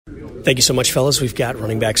Thank you so much, fellas. We've got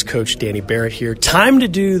running backs coach Danny Barrett here. Time to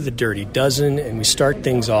do the Dirty Dozen, and we start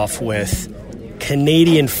things off with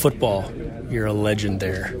Canadian football. You're a legend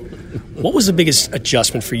there. What was the biggest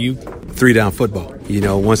adjustment for you? 3-down football.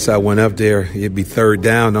 Once I went up there, it'd be third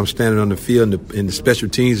down. I'm standing on the field, and the special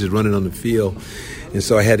teams is running on the field. And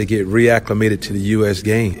so I had to get reacclimated to the U.S.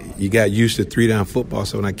 game. You got used to 3-down football,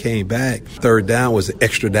 so when I came back, third down was an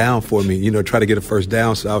extra down for me, try to get a first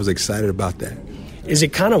down, so I was excited about that. Is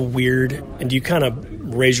it kind of weird, and do you kind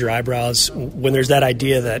of raise your eyebrows when there's that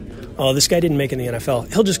idea that, oh, this guy didn't make it in the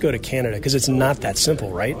NFL, he'll just go to Canada, because it's not that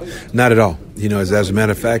simple, right? Not at all. As a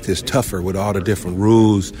matter of fact, it's tougher with all the different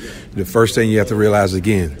rules. The first thing you have to realize,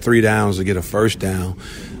 again, 3 downs to get a first down.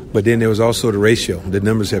 But then there was also the ratio. The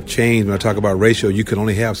numbers have changed. When I talk about ratio, you can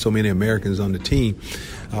only have so many Americans on the team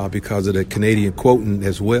because of the Canadian quotient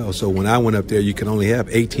as well. So when I went up there, you can only have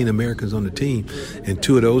 18 Americans on the team, and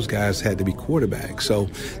 2 of those guys had to be quarterbacks. So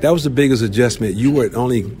that was the biggest adjustment. You were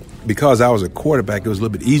only, because I was a quarterback, it was a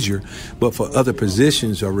little bit easier. But for other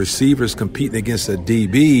positions or receivers competing against a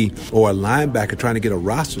DB or a linebacker trying to get a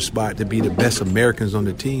roster spot to be the best Americans on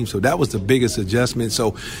the team. So that was the biggest adjustment.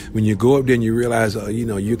 So when you go up there and you realize,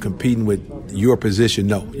 you're competing with your position,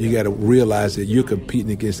 no. You got to realize that you're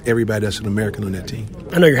competing against everybody that's an American on that team.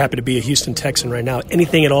 I know you're happy to be a Houston Texan right now.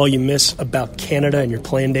 Anything at all you miss about Canada and your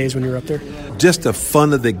playing days when you were up there? Just the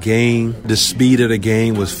fun of the game, the speed of the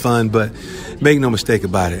game was fun, but make no mistake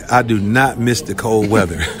about it, I do not miss the cold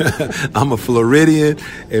weather. I'm a Floridian,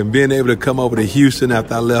 and being able to come over to Houston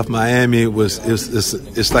after I left Miami,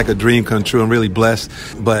 it's like a dream come true. I'm really blessed.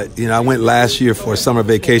 But, I went last year for a summer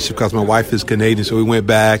vacation because my wife is Canadian, so we went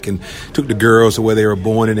back and took the girls to where they were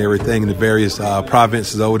born and everything in the various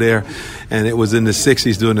provinces over there. And it was in the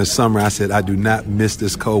 60s during the summer. I said, I do not miss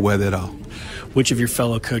this cold weather at all. Which of your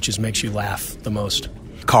fellow coaches makes you laugh the most?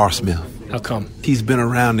 Carl Smith. How come? He's been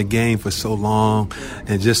around the game for so long,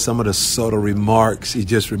 and just some of the subtle remarks, he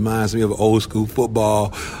just reminds me of old school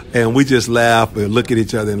football. And we just laugh and look at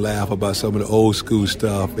each other and laugh about some of the old school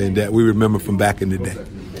stuff and that we remember from back in the day.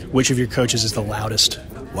 Which of your coaches is the loudest?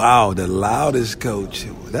 Wow, the loudest coach.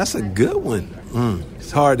 That's a good one.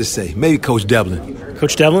 It's hard to say. Maybe Coach Devlin.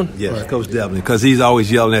 Coach Devlin? Yes, right. Coach Devlin, because he's always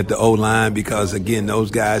yelling at the O-line because, again, those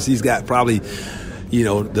guys, he's got probably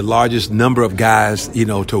the largest number of guys,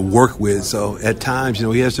 to work with. So at times,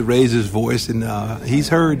 he has to raise his voice, and he's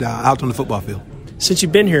heard out on the football field. Since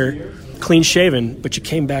you've been here, clean shaven, but you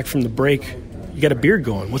came back from the break, you got a beard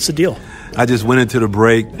going. What's the deal? I just went into the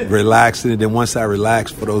break, relaxing, and then once I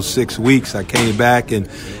relaxed for those 6 weeks, I came back, and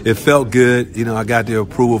it felt good. I got the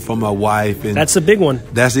approval from my wife. And that's the big one.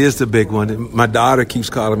 That is the big one. My daughter keeps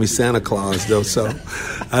calling me Santa Claus, though, so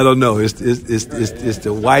I don't know. It's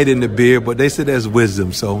the white in the beard, but they said there's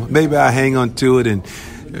wisdom, so maybe I hang on to it, and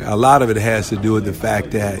a lot of it has to do with the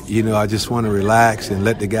fact that, I just want to relax and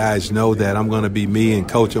let the guys know that I'm going to be me and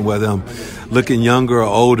coaching, whether I'm looking younger or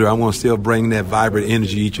older. I'm going to still bring that vibrant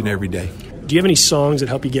energy each and every day. Do you have any songs that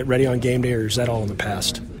help you get ready on game day, or is that all in the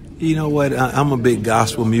past? You know what? I'm a big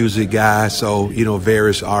gospel music guy, so,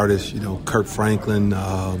 various artists, Kirk Franklin,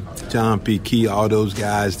 John P. Key, all those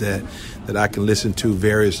guys that I can listen to,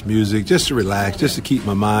 various music, just to relax, just to keep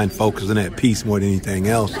my mind focused and at peace more than anything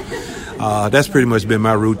else. That's pretty much been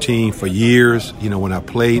my routine for years, when I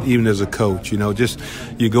played, even as a coach. Just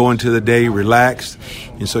you go into the day relaxed,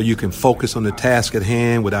 and so you can focus on the task at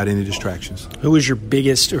hand without any distractions. Who are your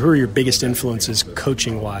biggest influences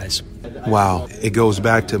coaching-wise? Wow. It goes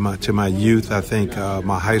back to my youth. I think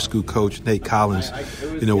my high school coach, Nate Collins,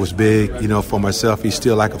 was big. For myself, he's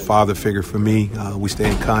still like a father figure for me. We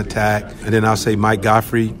stay in contact. And then I'll say Mike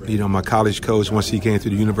Gottfried, my college coach, once he came to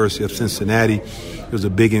the University of Cincinnati, it was a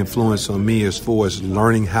big influence on me as far as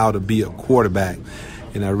learning how to be a quarterback.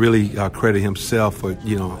 And I really credit himself for,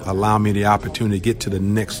 allowing me the opportunity to get to the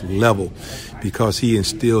next level, because he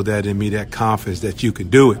instilled that in me, that confidence that you can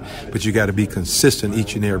do it, but you got to be consistent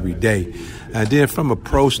each and every day. And then from a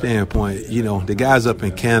pro standpoint, the guys up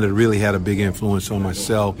in Canada really had a big influence on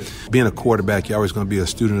myself. Being a quarterback, you're always going to be a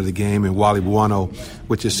student of the game. And Wally Buono,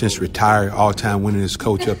 which is since retired, all-time winningest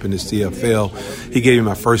coach up in the CFL, he gave me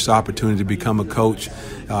my first opportunity to become a coach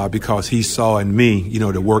because he saw in me,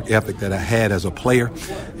 the work ethic that I had as a player.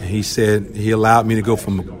 And he said he allowed me to go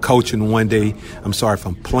from playing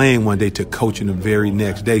one day to coaching the very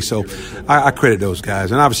next day. So I credit those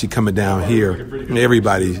guys. And obviously coming down here,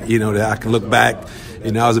 everybody, that I can look back, I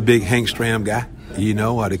was a big Hank Stram guy.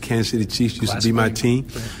 The Kansas City Chiefs used to be my team.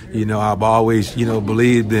 I've always,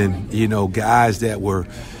 believed in, guys that were,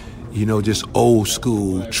 just old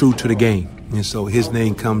school, true to the game. And so his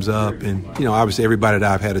name comes up, and, obviously everybody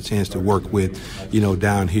that I've had a chance to work with,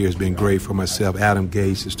 down here has been great for myself. Adam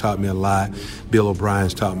Gase has taught me a lot. Bill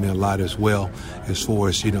O'Brien's taught me a lot as well, as far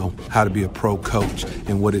as, how to be a pro coach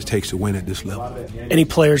and what it takes to win at this level. Any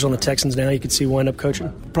players on the Texans now you could see wind up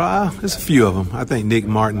coaching? There's a few of them. I think Nick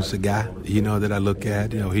Martin's the guy, that I look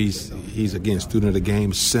at. He's again, student of the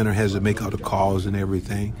game. Center has to make all the calls and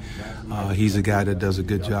everything. He's a guy that does a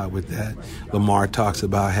good job with that. Lamar talks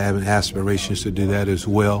about having aspirations to do that as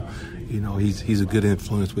well. He's a good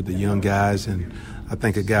influence with the young guys, and I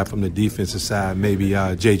think a guy from the defensive side, maybe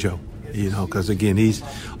J-Joe, because again, he's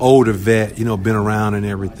older vet, been around and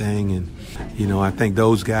everything, and I think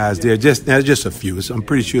those guys, they're just a few. I'm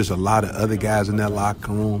pretty sure there's a lot of other guys in that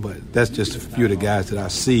locker room, but that's just a few of the guys that I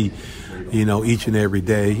see, each and every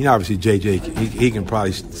day. Obviously JJ, he can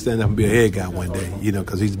probably stand up and be a head guy one day,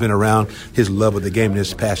 because he's been around. His love of the game and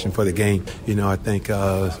his passion for the game, I think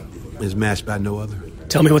is matched by no other.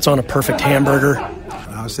 Tell me what's on a perfect hamburger.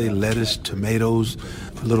 I would say lettuce, tomatoes,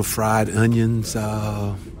 a little fried onions,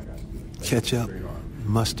 ketchup,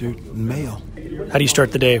 mustard, and mayo. How do you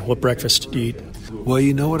start the day? What breakfast do you eat? Well,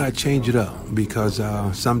 you know what? I change it up because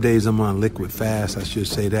some days I'm on liquid fast, I should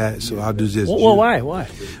say that. So I'll do this. Well, why?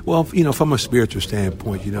 Well, from a spiritual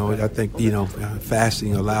standpoint, I think,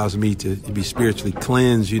 fasting allows me to be spiritually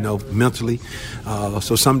cleansed, mentally.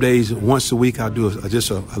 So some days, once a week, I'll do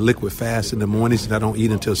just a liquid fast in the mornings, and I don't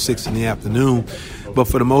eat until 6 in the afternoon. But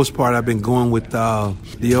for the most part, I've been going with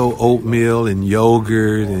the old oatmeal and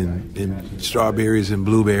yogurt and strawberries and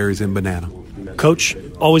blueberries and banana. Coach,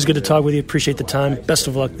 always good to talk with you. Appreciate the time. Best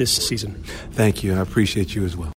of luck this season. Thank you. I appreciate you as well.